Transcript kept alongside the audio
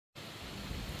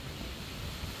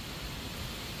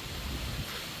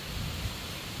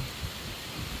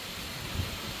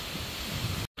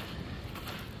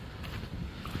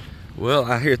Well,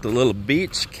 out here at the little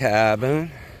beach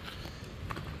cabin,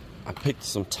 I picked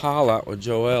some tile out with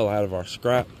Joel out of our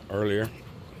scrap earlier.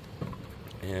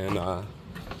 And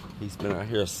he's been out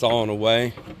here sawing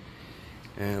away.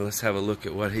 And let's have a look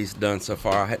at what he's done so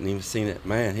far. I hadn't even seen it.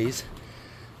 Man, he's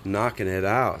knocking it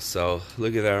out. So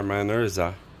look at there, man. There's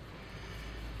a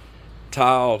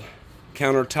tiled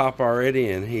countertop already,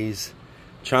 and he's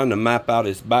trying to map out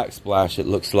his backsplash, it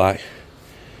looks like.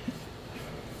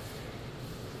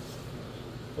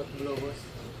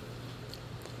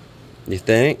 You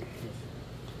think?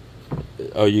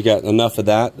 Oh, you got enough of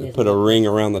that to put a ring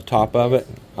around the top of it?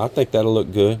 I think that'll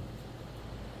look good.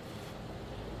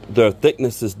 The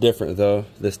thickness is different though.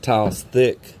 This tile's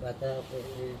thick.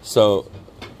 So,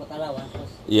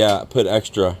 yeah, put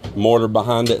extra mortar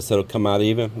behind it so it'll come out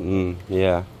even.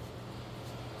 Yeah.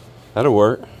 That'll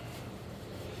work.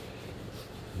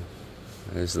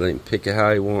 Just let him pick it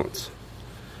how he wants.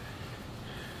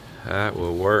 That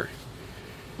will work.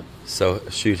 So,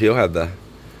 shoot, he'll have the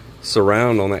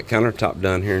surround on that countertop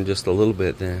done here in just a little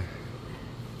bit then.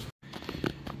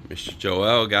 Mr.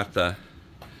 Joel got the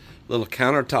little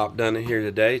countertop done in here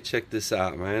today. Check this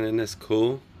out, man. Isn't this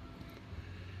cool?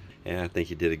 And I think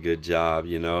he did a good job,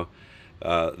 you know.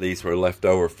 These were left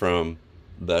over from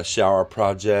the shower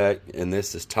project, and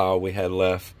this is tile we had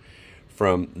left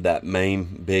from that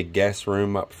main big guest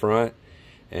room up front.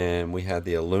 And we had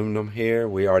the aluminum here.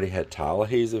 We already had tile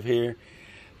adhesive here.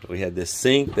 We had this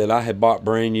sink that I had bought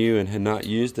brand new and had not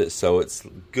used it, so it's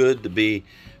good to be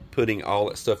putting all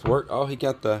that stuff to work. Oh, he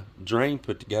got the drain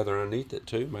put together underneath it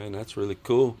too, man. That's really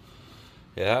cool.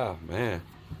 Yeah, man,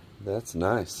 that's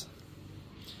nice.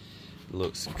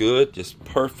 Looks good, just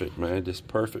perfect, man. Just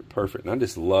perfect. And I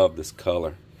just love this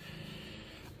color.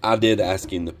 I did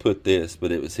ask him to put this,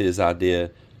 but it was his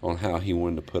idea on how he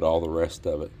wanted to put all the rest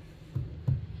of it.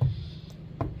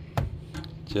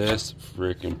 Just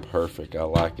freaking perfect. I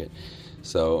like it.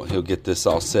 So he'll get this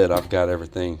all set. I've got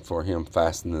everything for him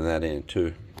fastening that in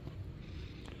too.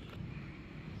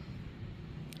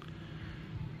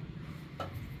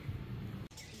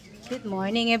 Good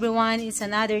morning, everyone. It's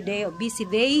another day, a busy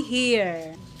day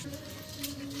here.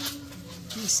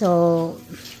 So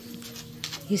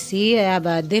you see, I have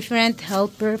a different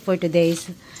helper for today's.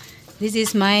 This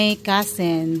is my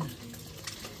cousin.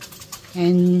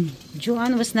 And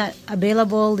Joanne was not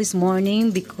available this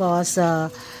morning because,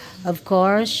 of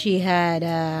course, she have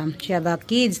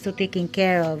kids to taking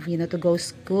care of, you know, to go to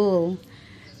school.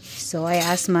 So I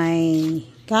asked my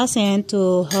cousin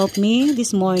to help me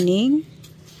this morning.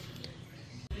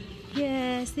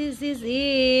 Yes, this is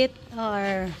it,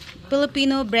 our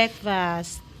Filipino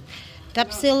breakfast.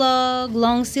 Top silog,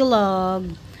 long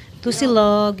silog, two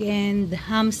silog, and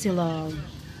ham silog.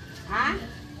 Huh?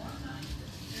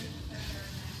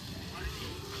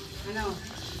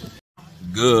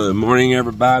 Good morning,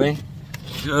 everybody.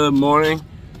 Good morning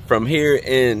from here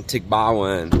in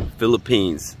Tikbawan,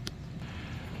 Philippines.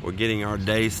 We're getting our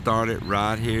day started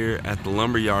right here at the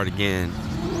lumber yard again.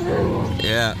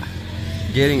 Yeah,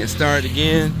 getting it started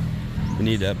again. We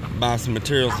need to buy some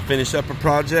materials to finish up a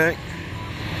project,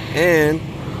 and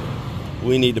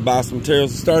we need to buy some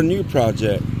materials to start a new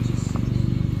project.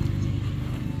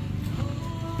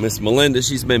 Miss Melinda,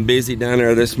 she's been busy down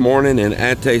there this morning, and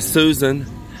Auntie Susan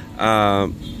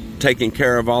taking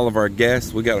care of all of our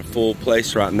guests. We got a full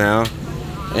place right now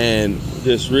and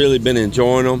just really been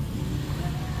enjoying them.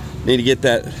 Need to get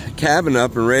that cabin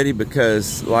up and ready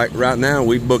because like right now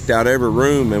we booked out every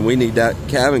room and we need that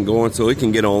cabin going so we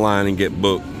can get online and get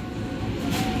booked.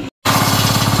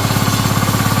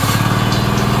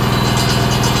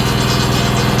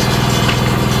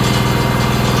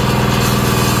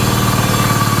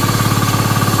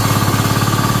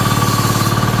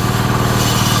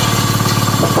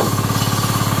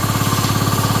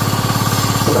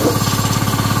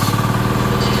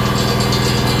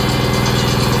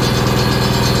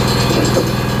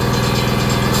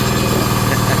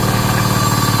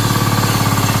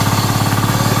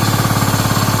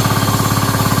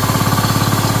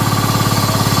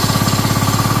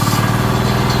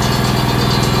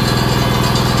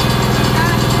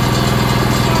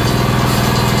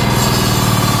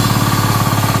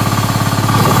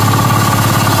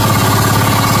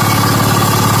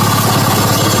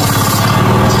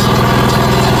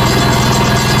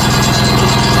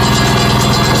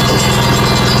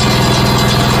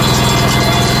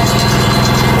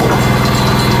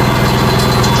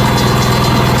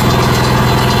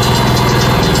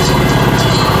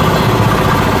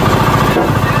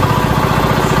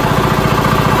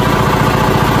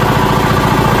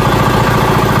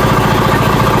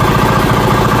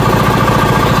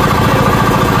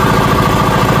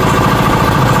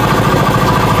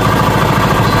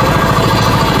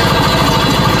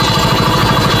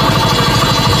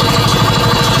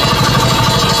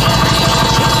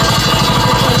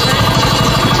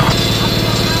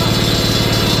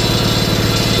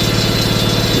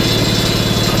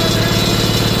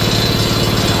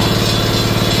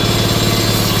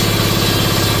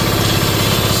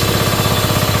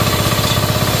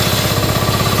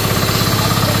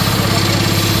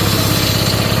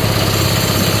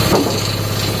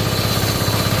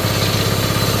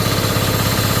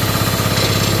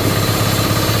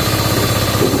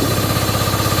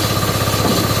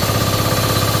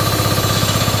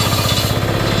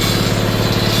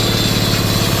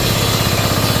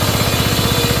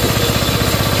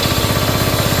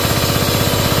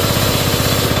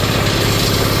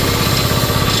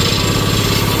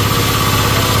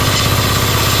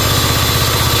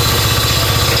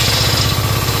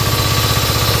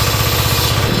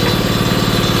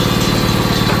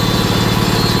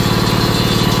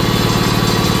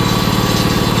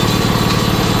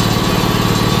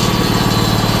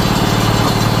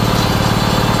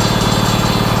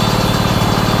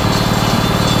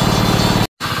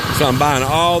 So I'm buying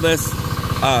all this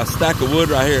stack of wood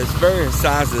right here. It's various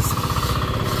sizes.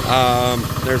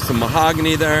 There's some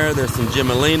mahogany there. There's some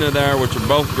Gemelina there, which are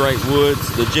both great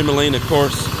woods. The Gemelina, of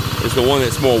course, is the one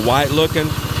that's more white looking.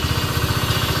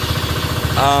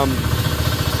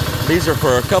 These are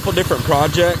for a couple different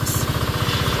projects.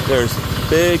 There's a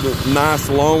big, nice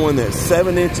long one that's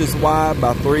 7 inches wide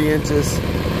by 3 inches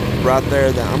right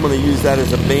there. That I'm going to use that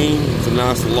as a beam. It's a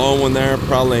nice long one there,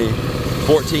 probably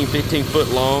 14, 15 foot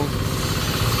long.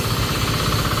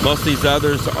 Most of these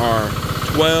others are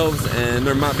 12s, and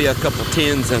there might be a couple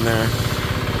 10s in there.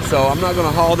 So I'm not going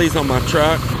to haul these on my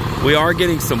truck. We are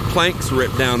getting some planks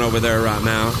ripped down over there right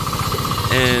now,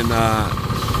 and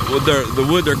the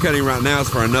wood they're cutting right now is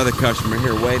for another customer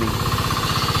here waiting.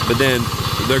 But then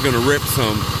they're going to rip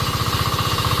some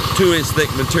 2-inch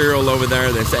thick material over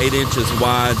there that's 8 inches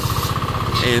wide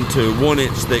into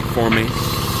 1-inch thick for me,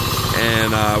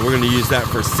 and we're going to use that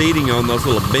for seating on those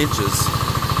little benches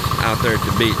out there at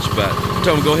the beach. But I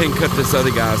told them go ahead and cut this other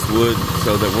guy's wood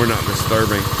so that we're not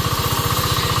disturbing,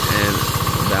 and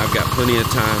I've got plenty of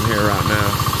time here right now.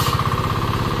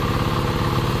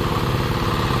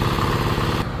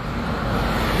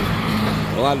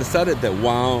 Well, I decided that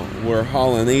while we're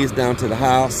hauling these down to the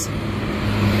house,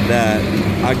 that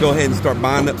I go ahead and start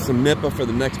buying up some Nipa for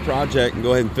the next project and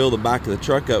go ahead and fill the back of the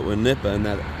truck up with Nipa in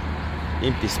that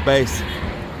empty space.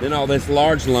 Then all this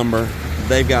large lumber,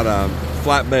 they've got a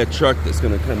flatbed truck that's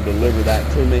going to come deliver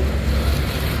that to me,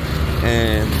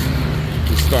 and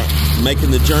just start making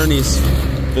the journeys,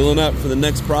 filling up for the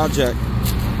next project.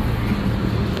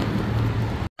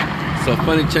 So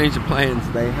funny change of plans,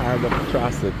 they hired up a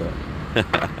tricycle.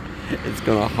 It's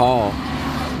gonna haul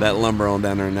that lumber on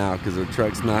down there now because the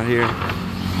truck's not here.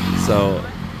 So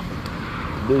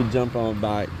dude jumped on a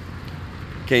bike,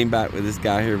 came back with this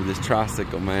guy here with this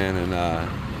tricycle, man, and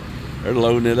they're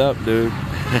loading it up, dude.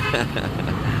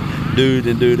 Dude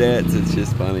and dudettes, it's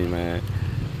just funny, man.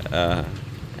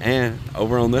 And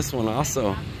over on this one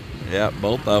also, yeah,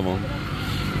 both of them,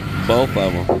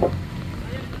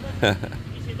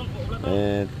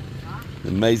 and the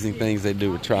amazing things they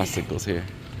do with tricycles here.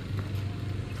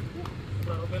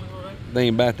 Thing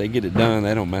about it, they get it done,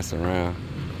 they don't mess around.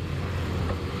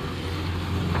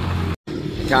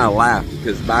 Kind of laugh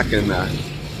because back in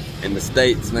the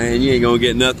States, man, you ain't gonna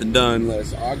get nothing done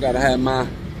unless I gotta have my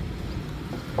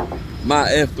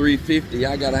F350.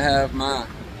 I gotta have my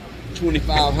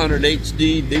 2500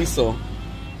 HD diesel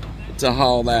to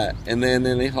haul that, and then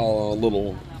they haul a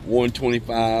little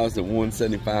 125s and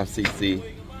 175cc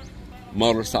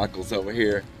motorcycles over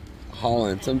here,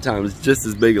 hauling sometimes just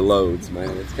as big of loads, man.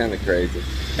 It's kind of crazy.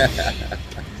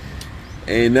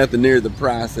 Ain't nothing near the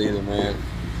price either, man.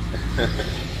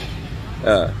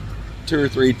 2 or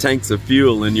 3 tanks of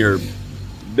fuel in your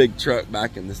big truck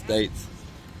back in the States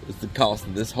is the cost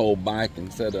of this whole bike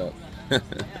and setup.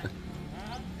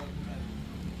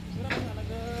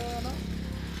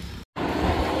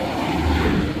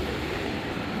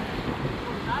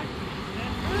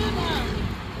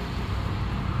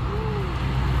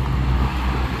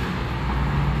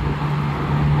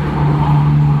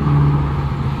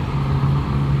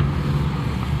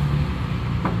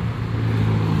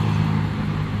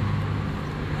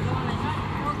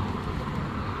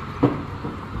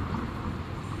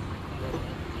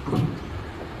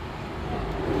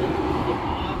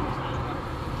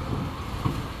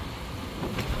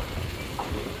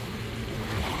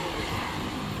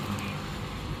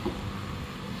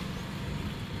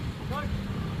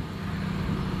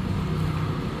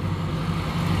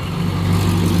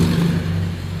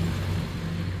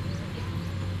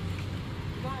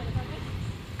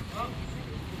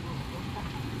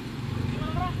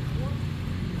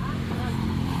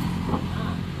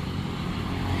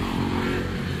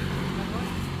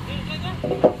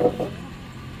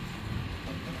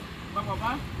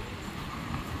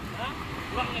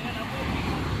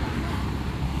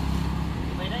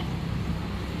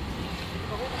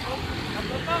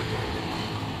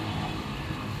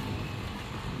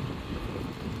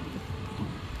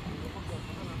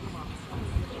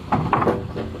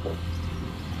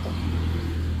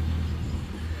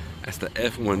 That's the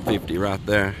F-150 right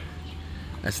there.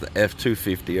 That's the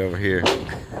F-250 over here.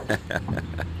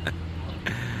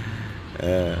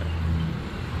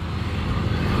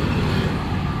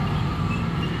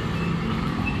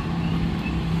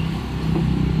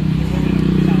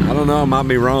 I don't know, I might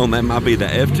be wrong. That might be the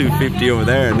F-250 over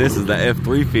there, and this is the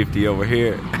F-350 over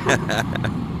here.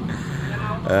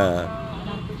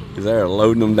 Because they're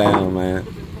loading them down, man.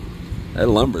 That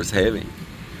lumber's heavy.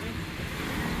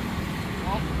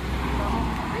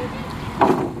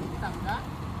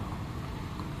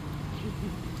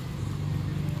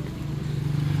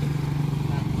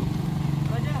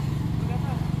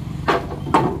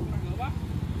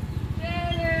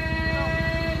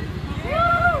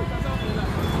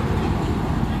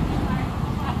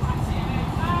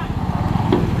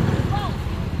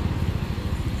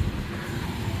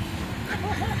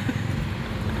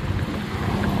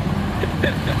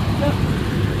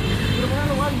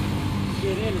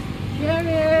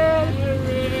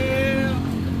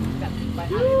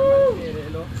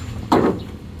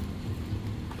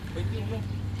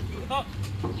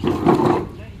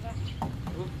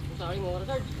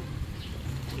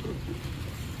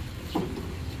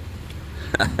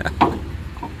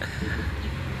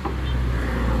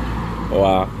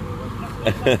 Wow.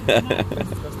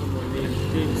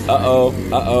 Uh-oh,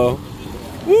 uh-oh.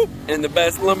 Whoop, in the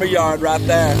best lumber yard right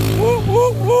there. Whoop,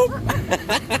 whoop, whoop.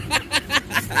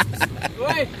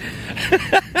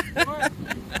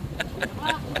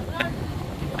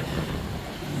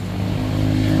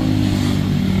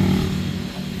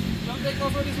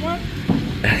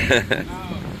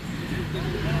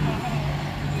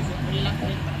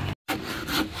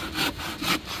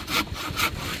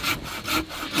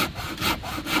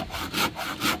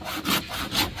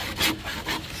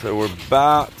 So we're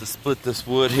about to split this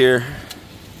wood here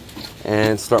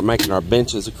and start making our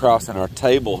benches across and our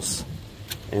tables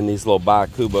in these little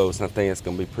Bayakubos. I think it's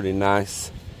going to be pretty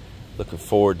nice. Looking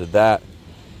forward to that.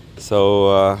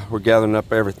 So we're gathering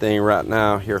up everything right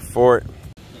now here for it.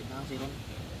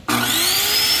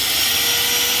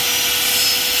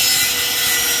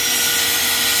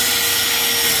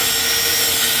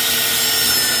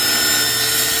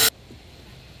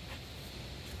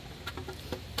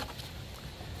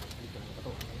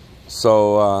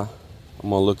 So I'm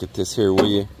gonna look at this here with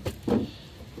you.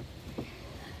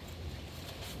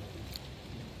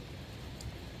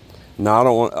 No, I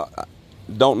don't want.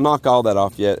 Don't knock all that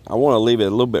off yet. I want to leave it a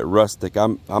little bit rustic.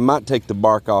 I might take the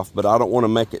bark off, but I don't want to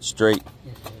make it straight.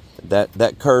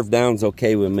 That curve down's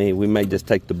okay with me. We may just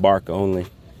take the bark only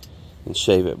and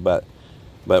shave it, but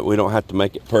we don't have to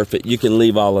make it perfect. You can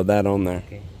leave all of that on there.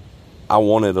 Okay. I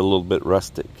want it a little bit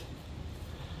rustic.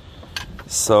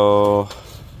 So.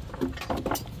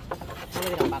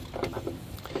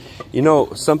 You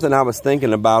know, something I was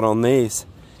thinking about on these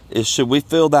is should we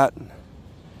fill that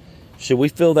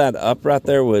up right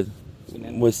there with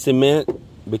cement,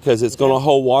 because it's going to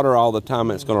hold water all the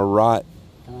time and it's going to rot.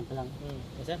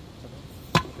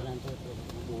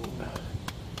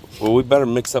 Well, we better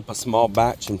mix up a small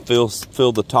batch and fill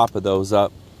the top of those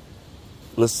up.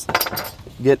 Let's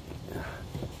get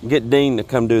Dean to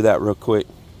come do that real quick.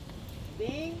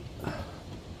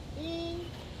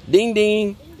 Ding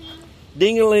ding,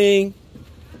 ding-a-ling.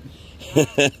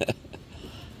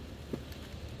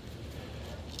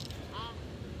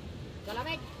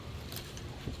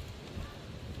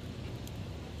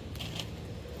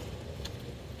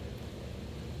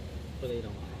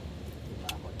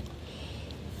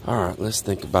 All right, let's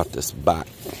think about this back.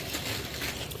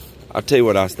 I'll tell you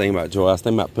what I was thinking about, Joy. I was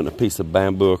thinking about putting a piece of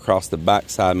bamboo across the back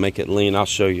side, make it lean. I'll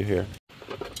show you here.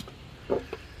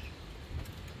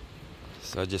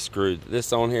 So I just screwed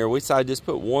this on here. We decided just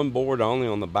put one board only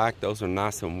on the back. Those are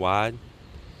nice and wide,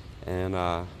 and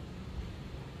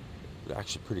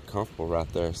actually pretty comfortable right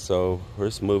there. So we're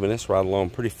just moving this right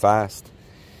along pretty fast.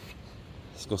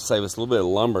 It's gonna save us a little bit of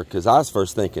lumber, because I was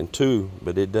first thinking two,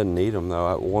 but it doesn't need them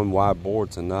though. One wide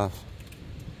board's enough.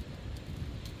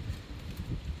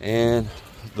 And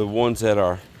the ones that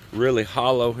are really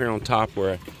hollow here on top,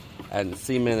 where adding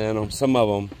cement in them, some of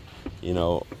them, you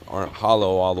know, aren't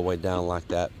hollow all the way down like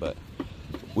that, but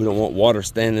we don't want water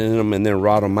standing in them and then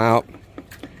rot them out.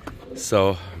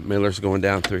 So Miller's going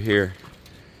down through here,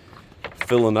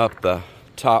 filling up the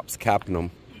tops, capping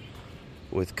them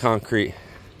with concrete.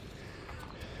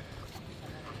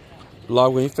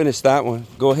 Log, when you finish that one,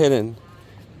 go ahead and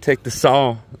take the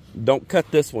saw. Don't cut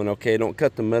this one, okay? Don't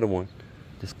cut the middle one.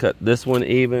 Just cut this one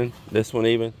even,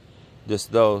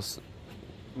 just those.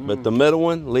 But the middle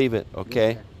one, leave it,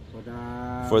 okay?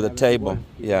 For the table,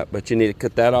 yeah, but you need to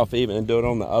cut that off even and do it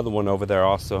on the other one over there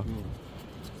also.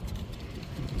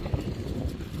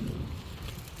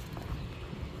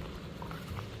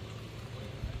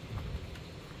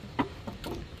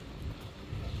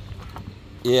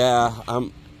 Yeah,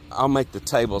 I'll make the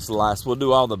tables last. We'll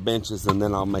do all the benches and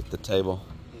then I'll make the table.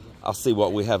 I'll see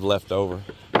what we have left over.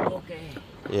 Okay.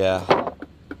 Yeah.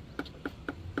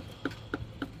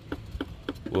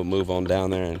 We'll move on down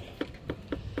there and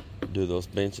do those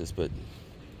benches, but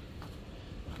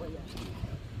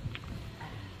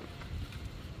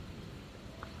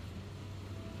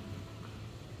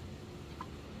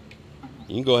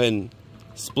you can go ahead and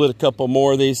split a couple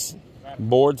more of these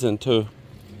boards into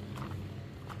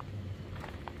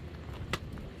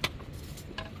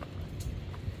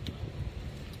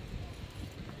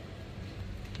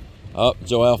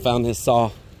Joel found his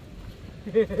saw.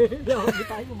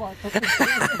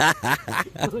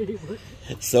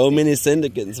 So many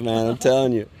syndicates, man, I'm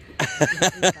telling you.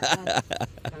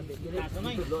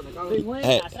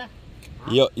 Hey,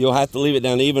 you'll have to leave it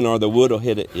down even or the wood will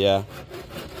hit it, yeah.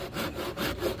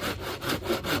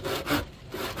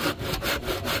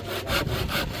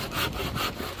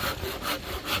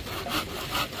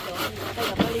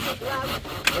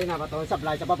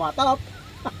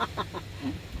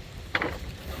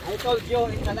 I told you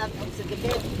it's a lot of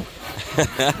syndicate.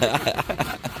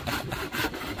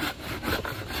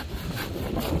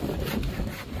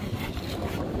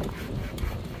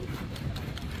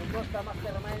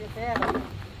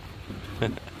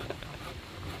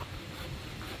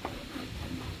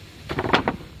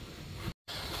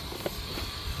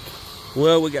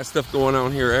 Well, we got stuff going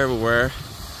on here everywhere.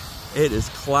 It is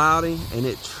cloudy and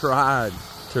it tried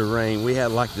to rain. We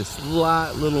had like this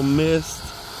light little mist,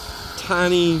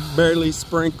 tiny, barely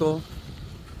sprinkle,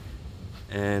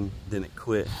 and then it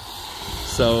quit.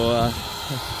 So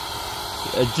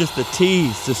just a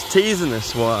tease, just teasing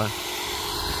us why.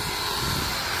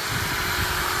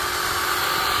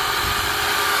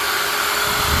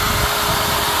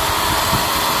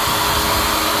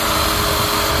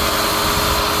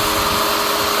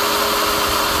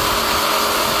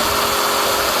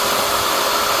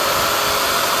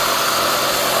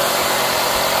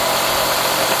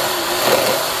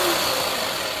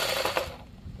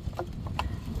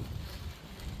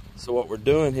 So what we're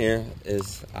doing here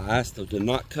is I asked them to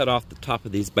not cut off the top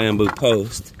of these bamboo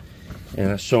posts, and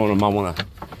I was showing them I want to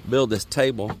build this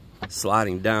table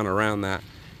sliding down around that.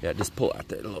 Yeah, just pull out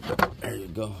there a little bit. There you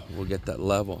go. We'll get that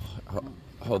level.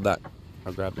 Hold that.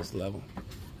 I'll grab this level.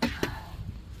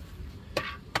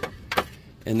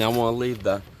 And I want to leave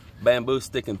the bamboo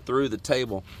sticking through the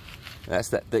table. That's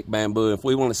that thick bamboo. If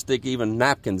we want to stick even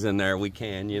napkins in there, we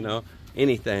can, you know.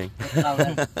 Anything. Put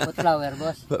flower,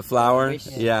 boss. Put flour?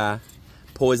 Yeah.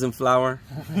 Poison flower.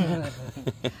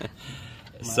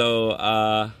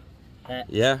 So,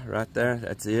 yeah, right there.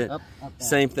 That's it.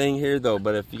 Same thing here, though.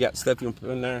 But if you got stuff you can put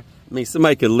in there, I mean,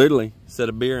 somebody could literally set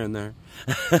a beer in there.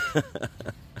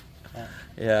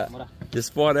 Yeah.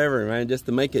 Just whatever, man. Just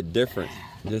to make it different.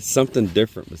 Just something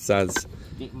different besides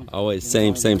always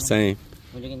same.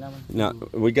 Now,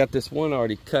 we got this one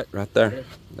already cut right there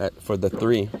for the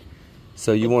 3.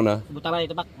 So you want to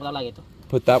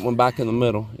put that one back in the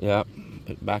middle. Yeah,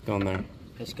 put it back on there.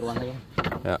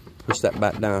 Yeah, push that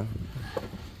back down.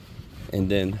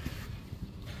 And then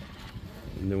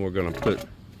we're going to put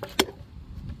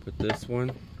this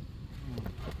one.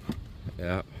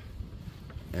 Yeah.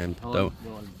 And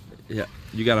yeah,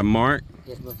 you got a mark?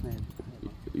 Yes, boss, man.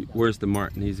 Where's the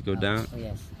mark? Needs to go down? Oh,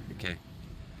 yes. Okay.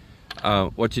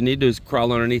 What you need to do is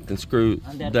crawl underneath and screw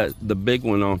the big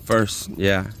one on first.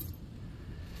 Yeah.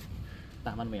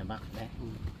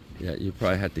 Yeah, you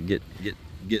probably have to get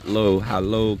low. How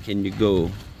low can you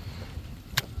go?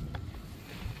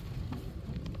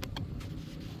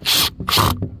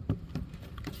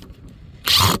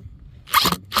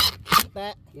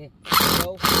 That. Yeah.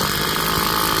 Go.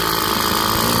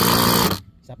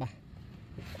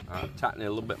 Tighten it a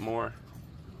little bit more.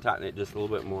 Tighten it just a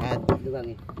little bit more.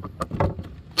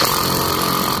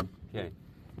 Okay.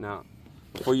 Now,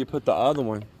 before you put the other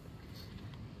one,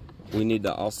 we need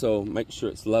to also make sure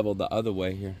it's level the other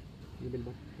way here.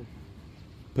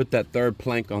 Put that 3rd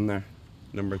plank on there,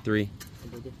 number 3.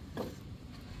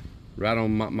 Right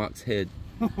on Mok's head.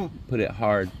 Put it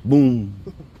hard. Boom.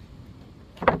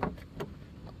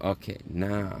 Okay,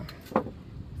 now.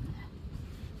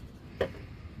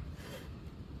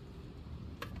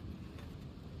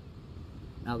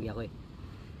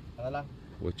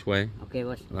 Which way? Okay,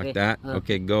 boss. Like that?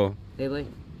 Okay, go. Okay, boy.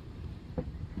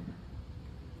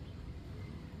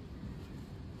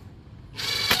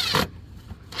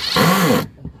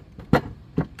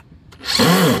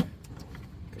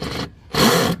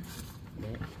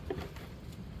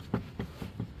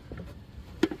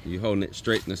 You holding it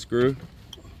straight in the screw?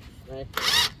 Right.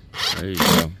 There you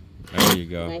go. There you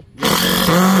go. Right.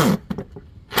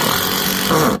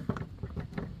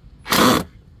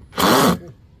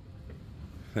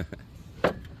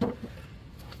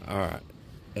 All right,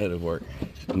 it'll work.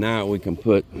 Now we can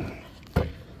put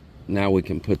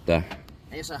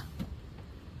the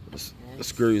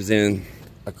screws in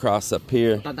across up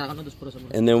here,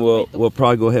 and then we'll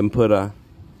probably go ahead and put a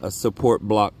support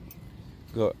block.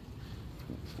 Go.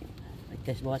 Like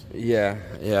this, boss.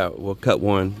 Yeah, we'll cut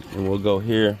one and we'll go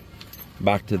here,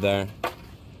 back to there.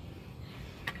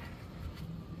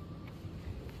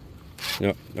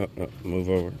 No, move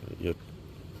over. You're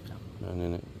not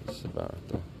in it. It's about right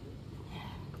there.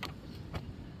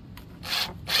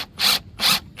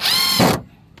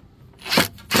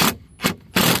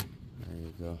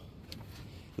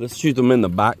 Let's shoot them in the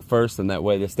back first, and that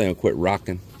way this thing will quit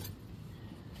rocking.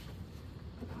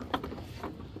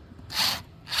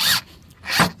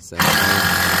 So,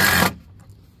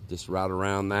 just right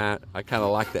around that. I kind of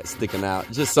like that sticking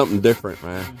out. Just something different,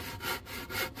 man.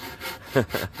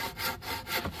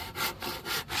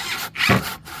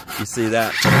 You see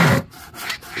that?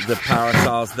 The power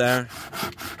saw's there.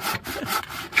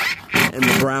 And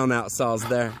the brown out saw's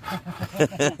there.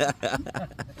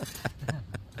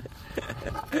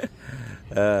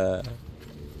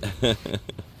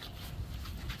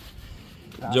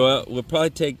 Joel, we'll probably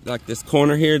take like this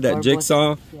corner here, that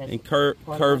jigsaw, and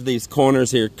curve these corners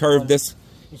here. Curve this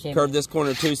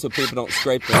corner too, so people don't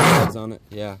scrape their heads on it.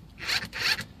 Yeah,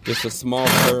 just a small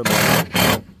curve.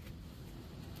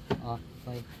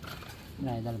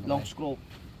 Long scroll.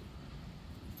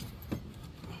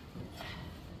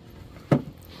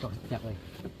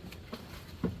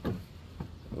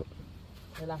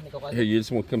 Here, you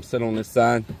just want to come sit on this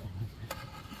side.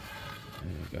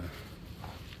 There you go.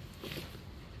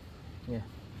 Yeah.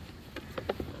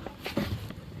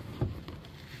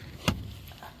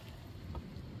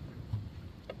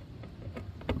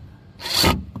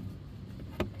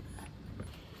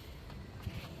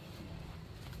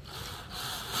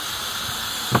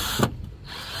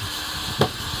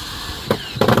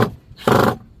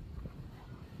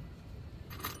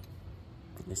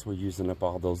 At least we're using up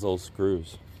all those old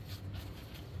screws.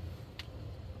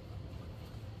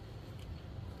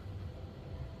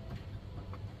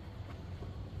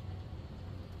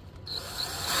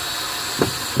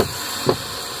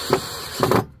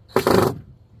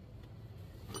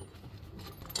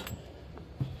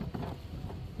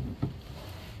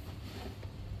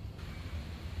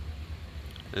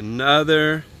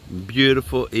 Another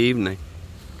beautiful evening.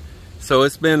 So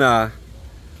it's been a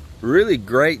really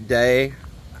great day.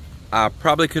 I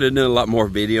probably could have done a lot more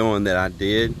videoing than I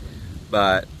did,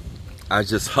 but I was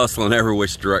just hustling every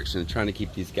which direction, trying to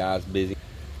keep these guys busy.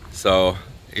 So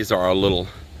these are our little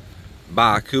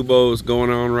Bakubos going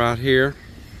on right here.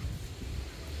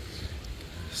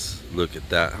 Let's look at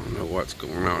that. I don't know what's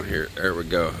going on here. There we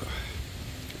go.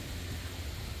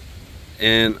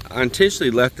 And I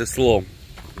intentionally left this little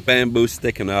bamboo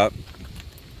sticking up.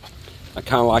 I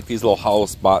kind of like these little hollow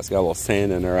spots. Got a little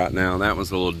sand in there right now, and that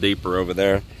one's a little deeper over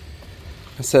there.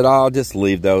 I said, oh, I'll just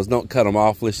leave those. Don't cut them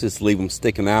off. Let's just leave them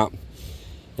sticking out.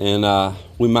 And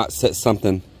we might set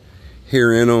something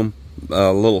here in them,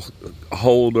 a little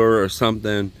holder or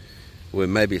something with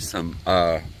maybe some,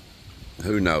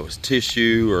 who knows,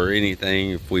 tissue or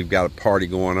anything if we've got a party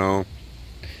going on.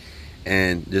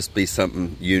 And just be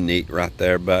something unique right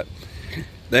there. But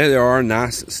there they are,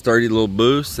 nice sturdy little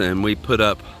booths, and we put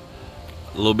up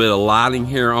a little bit of lighting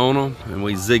here on them, and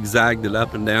we zigzagged it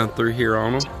up and down through here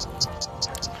on them.